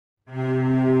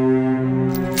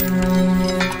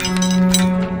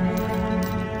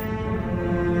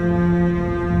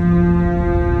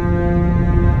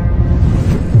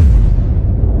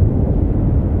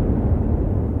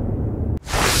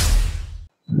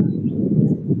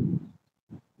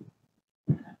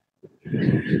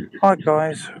Hi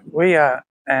guys, we are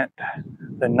at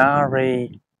the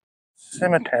Nairne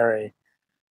cemetery,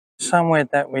 somewhere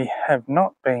that we have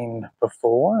not been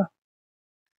before.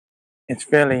 It's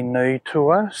fairly new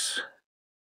to us,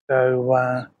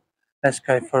 so let's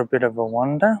go for a bit of a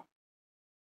wander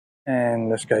and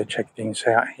let's go check things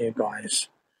out here, guys.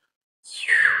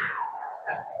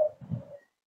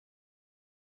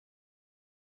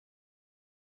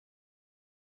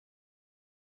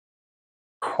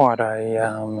 Quite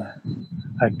a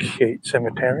cute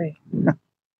cemetery.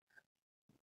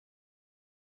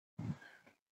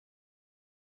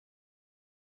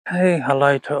 Hey,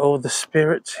 hello to all the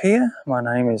spirits here. My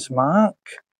name is Mark,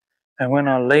 and when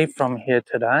I leave from here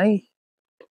today,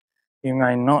 you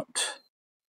may not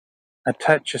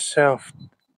attach yourself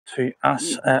to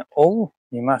us at all.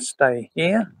 You must stay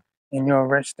here in your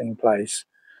resting place.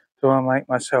 Do I make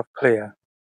myself clear?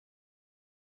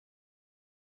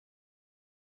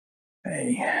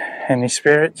 Hey, any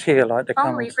spirits here like to come?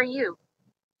 Only for you.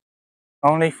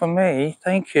 Only for me?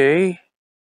 Thank you.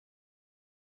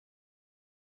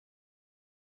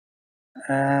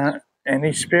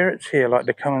 Any spirits here like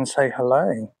to come and say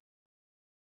hello?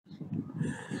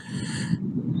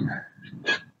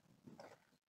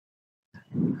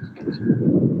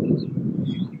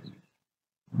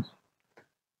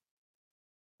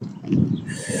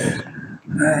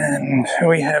 And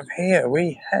we have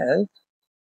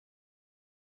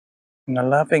in the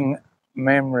loving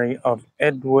memory of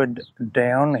Edward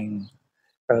Downing,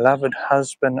 beloved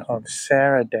husband of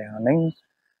Sarah Downing,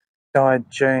 died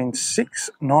June 6,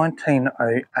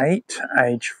 1908,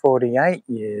 aged 48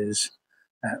 years,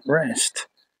 at rest.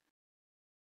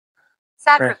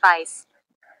 Sacrifice.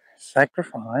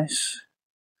 Sacrifice?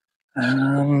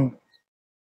 I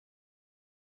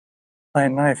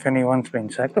don't know if anyone's been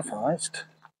sacrificed.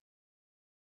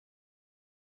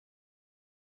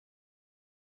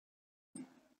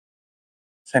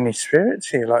 Is any spirits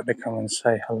here like to come and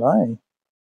say hello?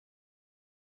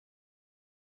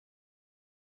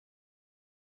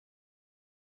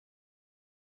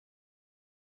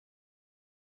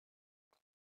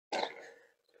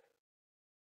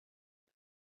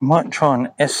 Might try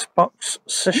an S-Box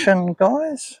session,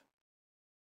 guys.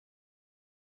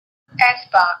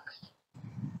 S-Box.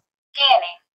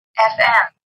 Scanning.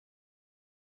 FM.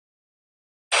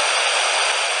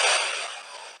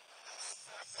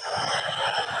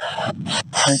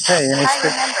 Okay, any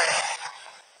spirits?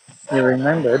 You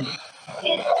remembered?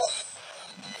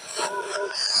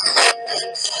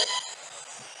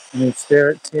 Any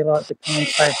spirits here like to come and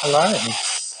say hello?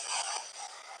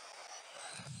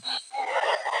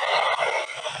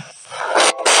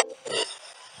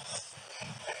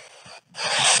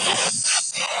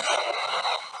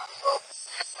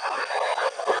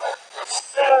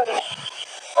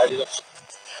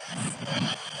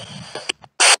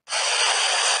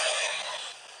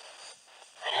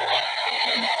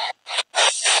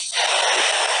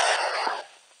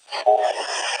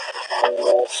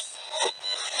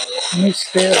 Any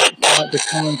spirits like to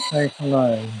come and say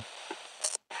hello?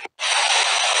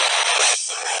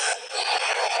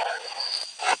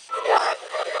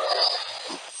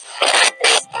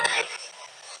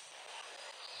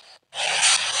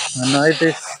 I know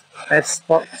this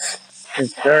S-Box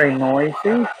is very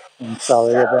noisy. I'm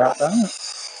sorry about that.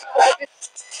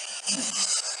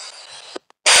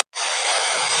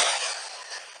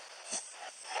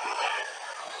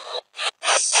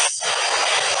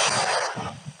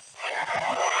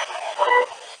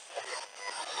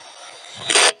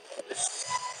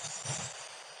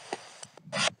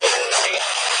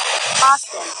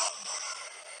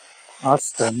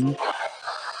 Austin.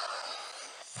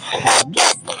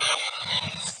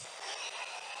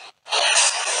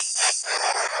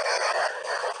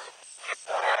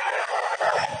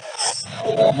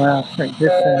 Well, check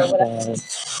this out, guys.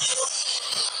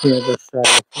 Here, the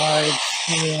flags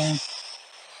here.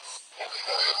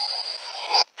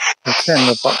 Let's turn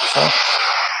the box off.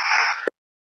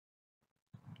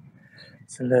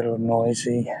 It's a little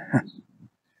noisy.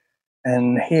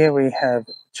 And here we have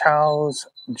Charles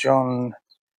John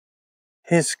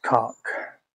Hiscock,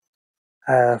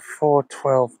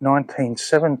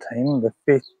 4/12/1917, the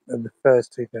 5th of the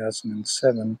 1st,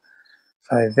 2007,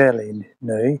 so fairly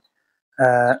new.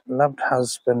 Loved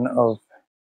husband of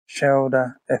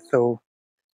Shelda Ethel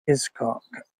Hiscock,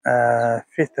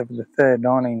 5th of the 3rd,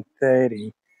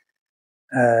 1930,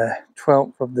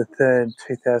 12th of the 3rd,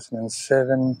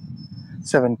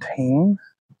 2017.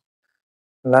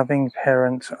 Loving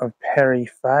parents of Perry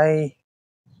Fay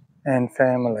and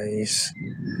families.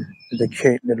 The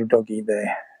cute little doggy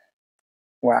there.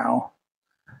 Wow.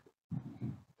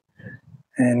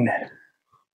 And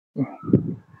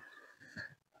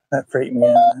That freaked me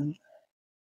out then.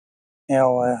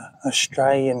 Our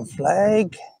Australian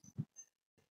flag.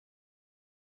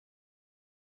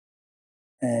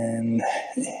 And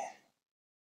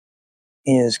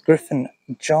here's Griffin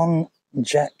John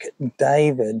Jack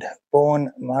David,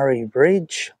 born Murray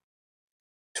Bridge,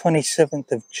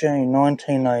 27th of June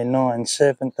 1909,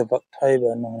 7th of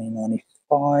October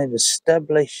 1995,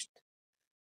 established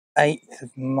 8th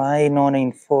of May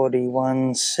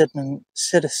 1941,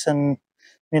 citizen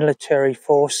military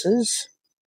forces,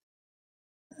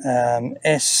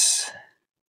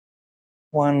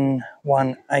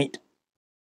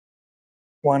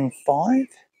 S11815.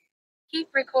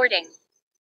 Keep recording.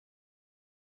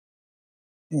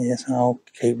 Yes, I'll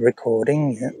keep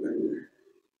recording. Yep.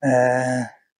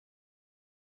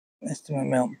 Estimate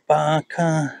Mount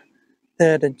Barker,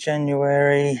 3rd of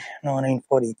January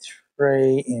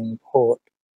 1943 in Port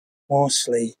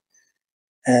Moresby.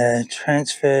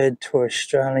 Transferred to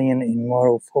Australian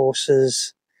Immortal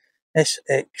Forces,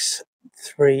 SX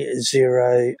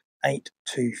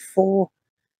 30824.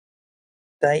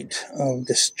 Date of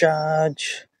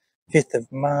discharge, 5th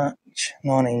of March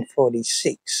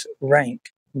 1946.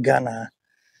 Rank Gunner.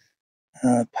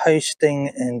 Posting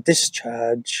and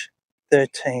discharge,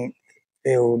 13th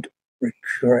Field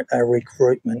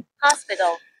Recruitment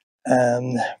Hospital.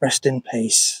 Rest in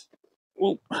peace.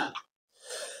 Ooh.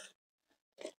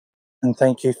 And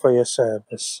thank you for your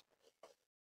service.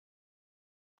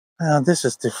 This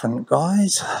is different,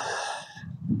 guys.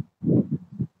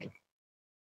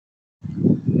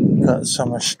 Got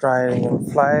some Australian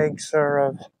flags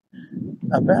are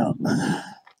about.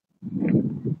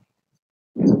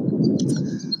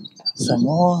 Some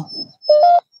more,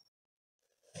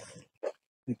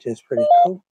 which is pretty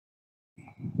cool.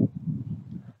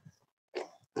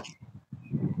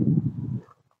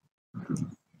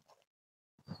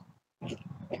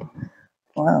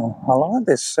 Wow, I like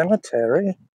this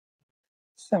cemetery.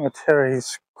 Cemetery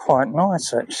is quite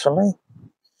nice, actually.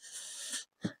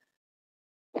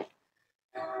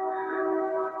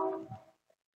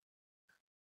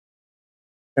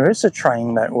 There is a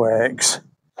train that works.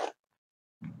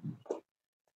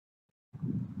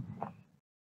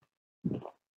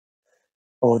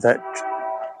 Or that,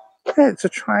 yeah, it's a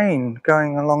train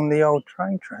going along the old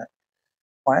train track.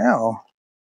 Wow,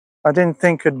 I didn't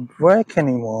think it'd work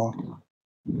anymore.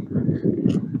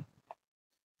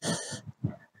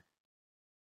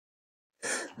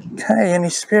 Okay, any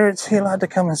spirits here like to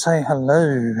come and say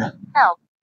hello? Help.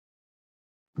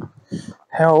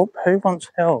 Help? Who wants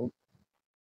help?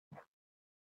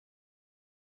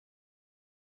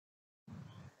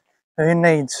 Who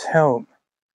needs help?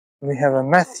 We have a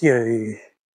Matthew.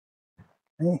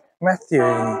 Hey, Matthew.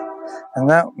 And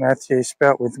that Matthew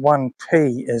spelt with one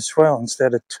T as well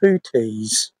instead of two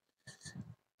T's.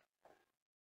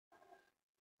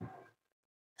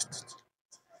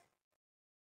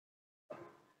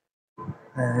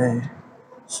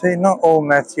 See, not all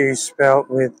Matthews spelt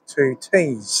with two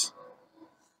T's.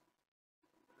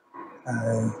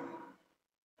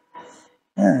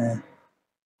 Yeah.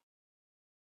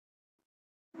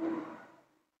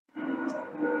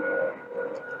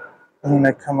 I'm going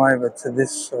to come over to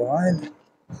this side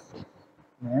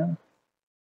now.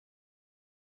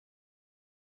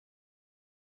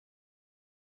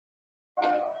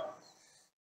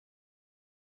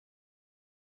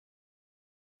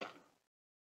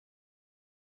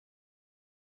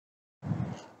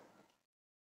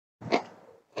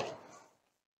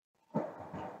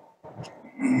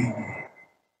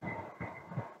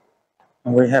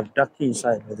 And we have duckies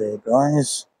over there,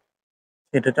 guys.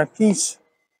 See the duckies?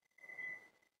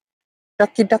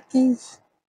 Duckies.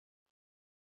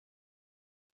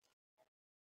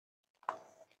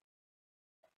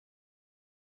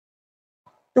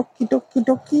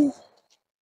 Ducky.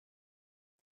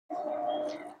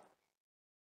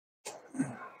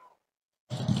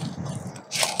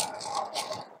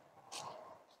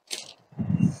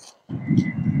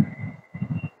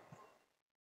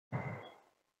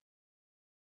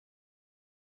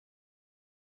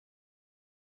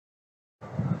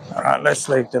 Alright, let's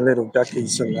leave the little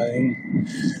duckies alone.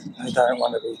 They don't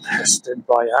want to be pestered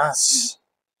by us.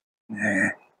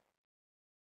 Yeah.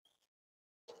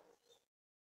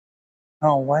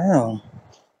 Oh wow.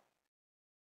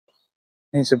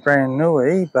 He's a brand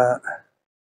newie, but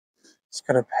it's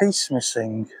got a piece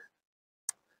missing.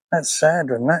 That's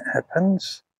sad when that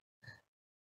happens.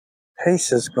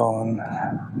 Piece is gone.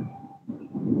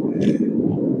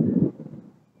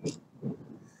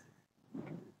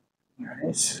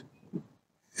 Nice.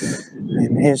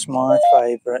 And here's my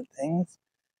favourite thing.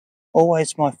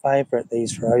 Always my favourite,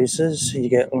 these roses. You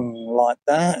get them like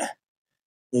that.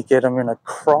 You get them in a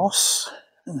cross,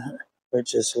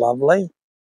 which is lovely.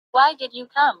 Why did you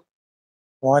come?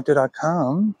 Why did I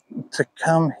come? To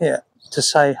come here to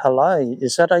say hello.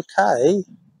 Is that okay?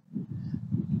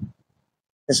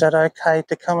 Is that okay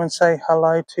to come and say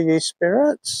hello to you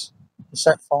spirits? Is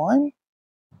that fine?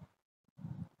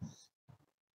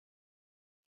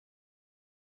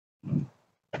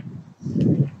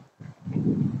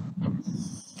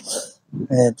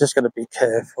 Yeah, just got to be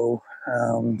careful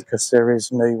because there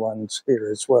is new ones here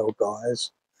as well,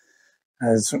 guys.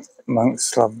 As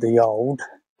monks love the old.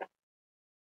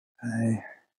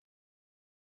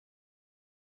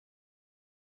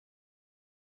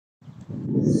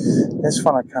 This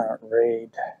one I can't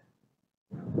read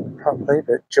properly,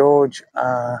 but George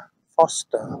R.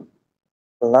 Foster,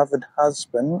 beloved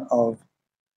husband of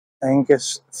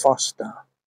Angus Foster,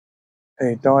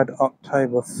 who died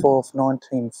October 4th,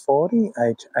 1940,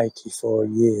 aged 84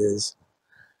 years.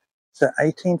 Is it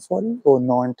 1840 or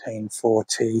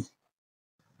 1940?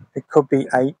 It could be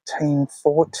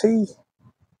 1840.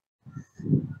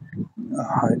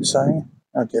 I hope so.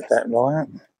 I'll get that right.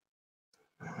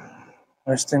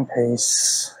 Rest in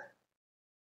peace.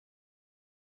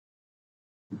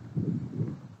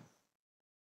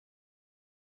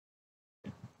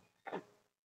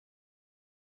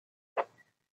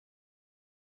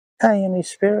 Hey, any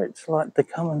spirits like to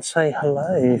come and say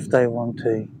hello if they want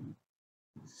to?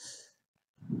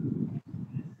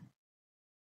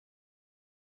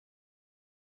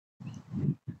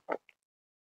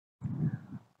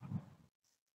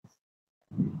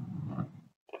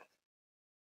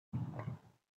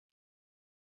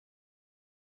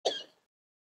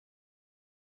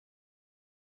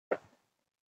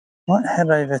 Might head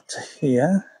over to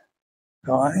here,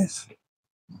 guys.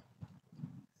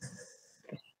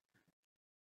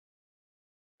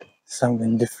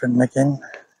 Something different again.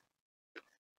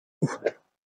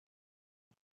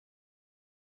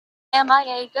 Am I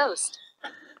a ghost?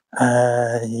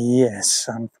 Yes,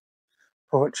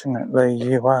 unfortunately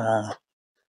you are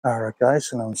a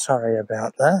ghost, and I'm sorry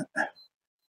about that.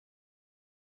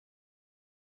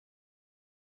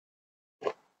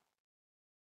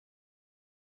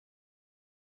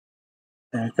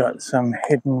 I've got some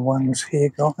hidden ones here,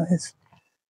 guys.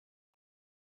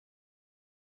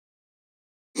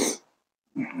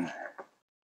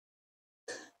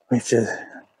 Which is,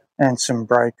 and some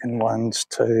broken ones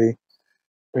too,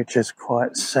 which is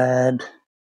quite sad.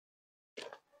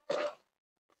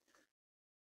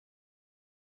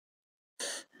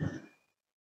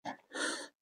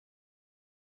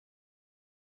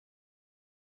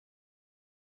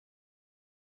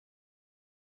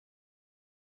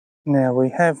 Now we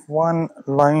have one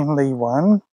lonely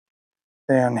one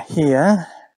down here.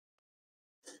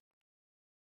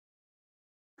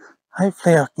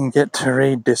 Hopefully I can get to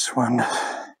read this one.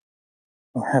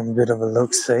 We'll have a bit of a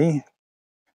look-see.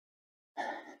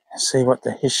 See what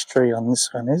the history on this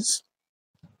one is.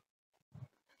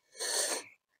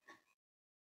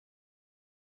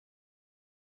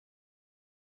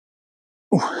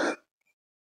 Ooh.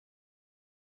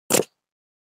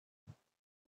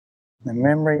 The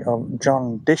memory of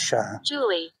John Disher.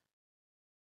 Julie.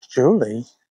 Julie?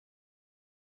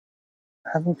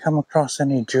 I haven't come across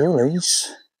any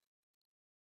Julies.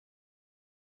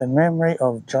 The memory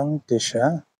of John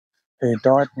Disher, who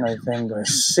died November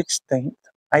 16th,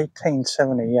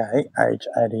 1878, aged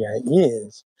 88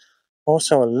 years.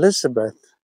 Also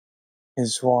Elizabeth,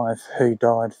 his wife, who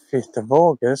died 5th of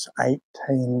August,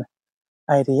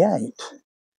 1888,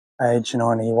 aged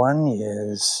 91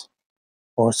 years.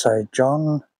 Also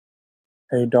John,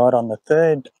 who died on the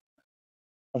 3rd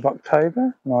of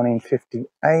October,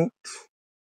 1958,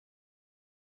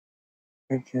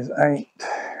 which is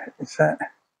is that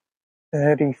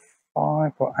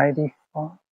 35 or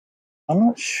 85? I'm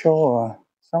not sure.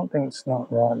 Something's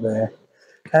not right there.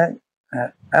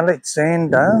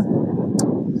 Alexander,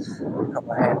 got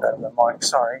my hand over the mic,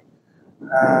 sorry.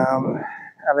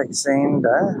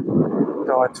 Alexander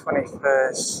died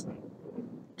 21st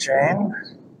Jan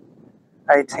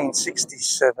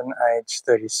 1867, aged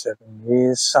 37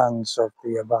 years, sons of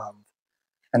the above,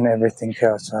 and everything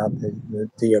else are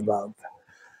the above.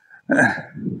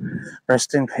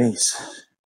 Rest in peace.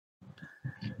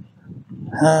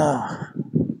 Oh.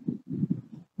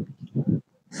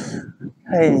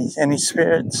 Hey, any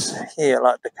spirits here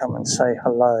like to come and say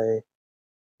hello?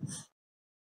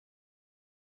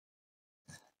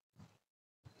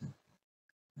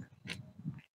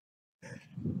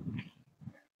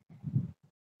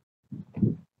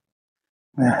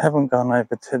 I haven't gone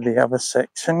over to the other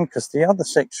section because the other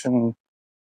section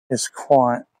is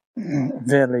quite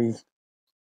very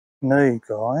new,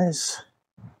 guys.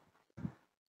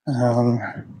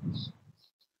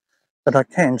 But I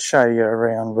can show you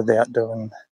around without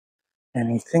doing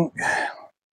anything.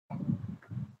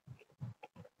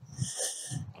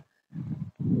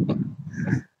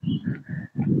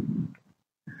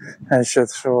 As you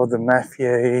saw the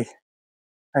Matthew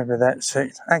over that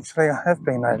seat. Actually, I have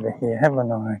been over here,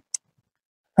 haven't I?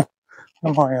 What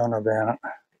am I on about?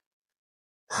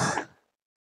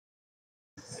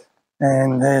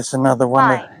 And there's another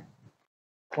one.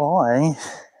 Why?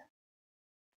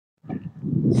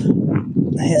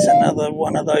 Here's another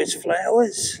one of those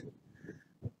flowers.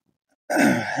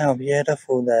 How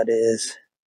beautiful that is.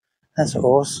 That's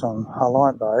awesome. I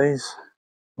like those.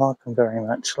 I like them very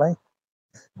muchly.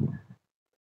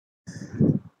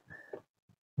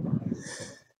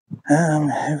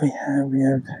 Here we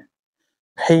have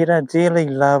Peter, dearly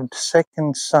loved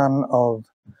second son of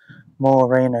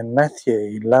Maureen and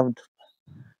Matthew, loved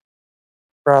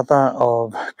brother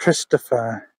of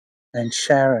Christopher and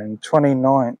Sharon,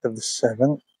 29th of the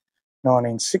 7th,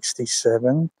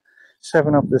 1967,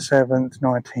 7th of the 7th,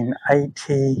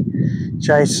 1980,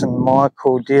 Jason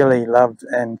Michael, dearly loved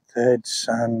and third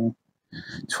son,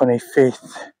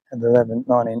 25th of the 11th,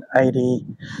 1980,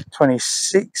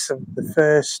 26th of the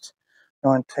 1st,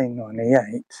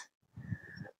 1998.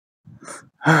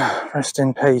 Rest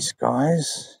in peace,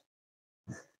 guys.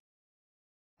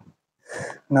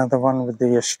 Another one with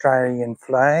the Australian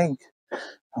flag.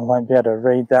 I won't be able to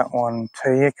read that one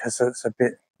to you because it's a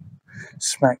bit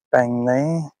smack bang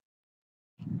there.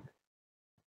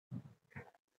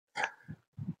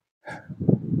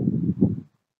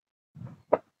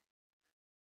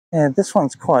 Yeah, this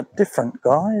one's quite different,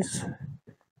 guys.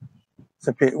 It's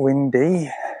a bit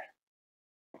windy.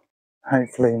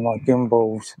 Hopefully my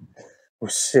gimbals will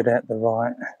sit out the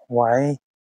right way.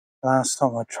 Last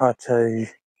time I tried to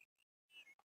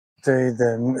do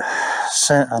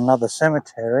another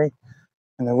cemetery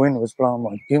and the wind was blowing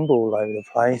my gimbal all over the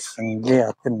place, and yeah,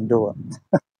 I couldn't do it.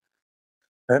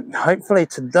 But hopefully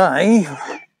today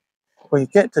we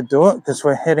get to do it because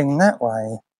we're heading that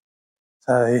way.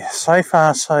 So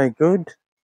far so good.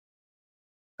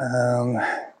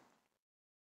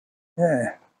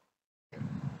 Yeah.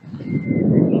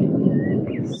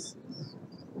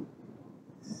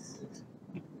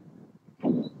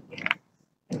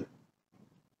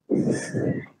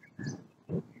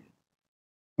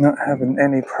 Not having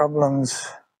any problems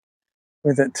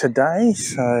with it today,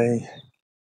 so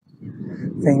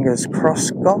fingers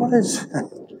crossed, guys,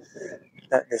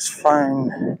 that this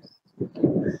phone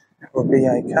will be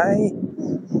okay,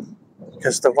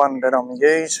 because the one that I'm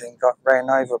using got ran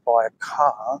over by a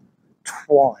car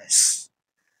twice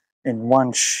in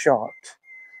one shot,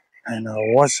 and I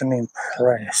wasn't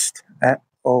impressed at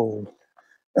all.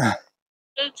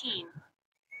 18.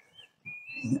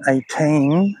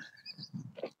 18.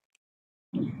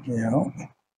 Yeah.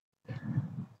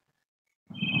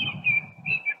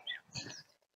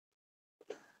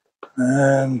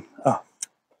 Oh,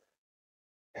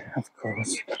 of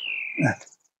course.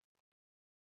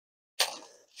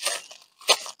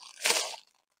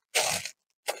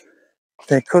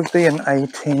 There could be an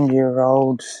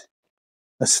 18-year-old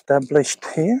established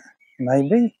here,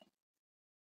 maybe.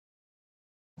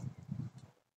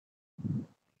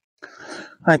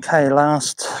 Okay,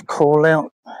 last call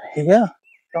out here,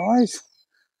 guys.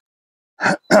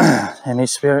 Any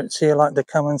spirits here like to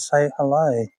come and say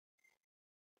hello?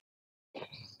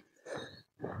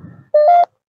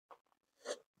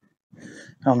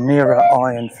 I'm near an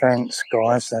iron fence,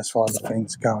 guys, that's why the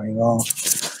thing's going on.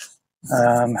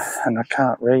 And I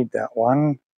can't read that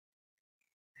one.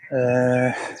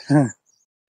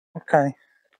 Okay.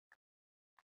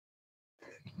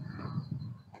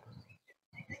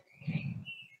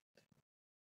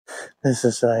 This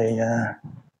is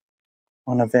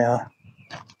one of our...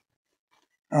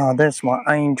 Oh, there's my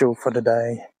angel for the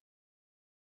day.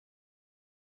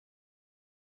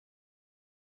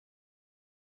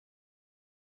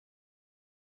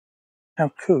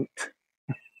 How cute.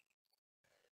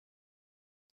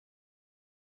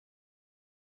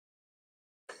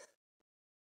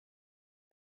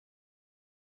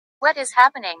 What is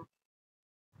happening?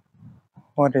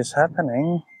 What is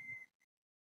happening?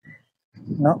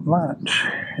 Not much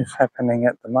is happening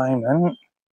at the moment.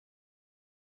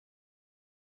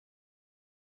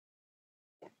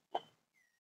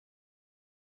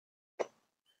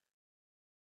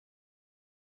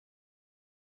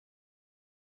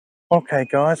 Okay,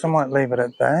 guys, I might leave it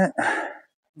at that.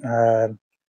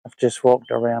 I've just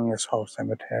walked around this whole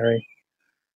cemetery,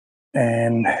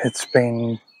 and it's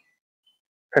been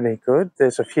pretty good.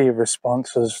 There's a few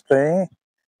responses there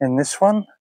in this one.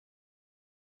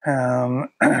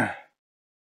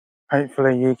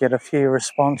 Hopefully you get a few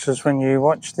responses when you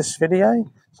watch this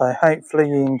video. So hopefully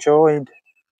you enjoyed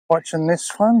watching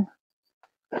this one.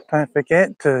 Don't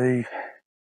forget to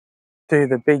do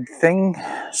the big thing,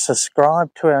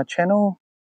 subscribe to our channel.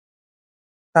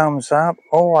 Thumbs up,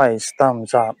 always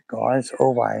thumbs up, guys,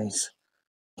 always.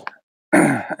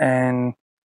 And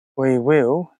we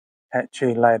will catch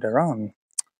you later on.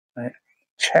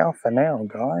 Ciao for now,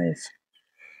 guys.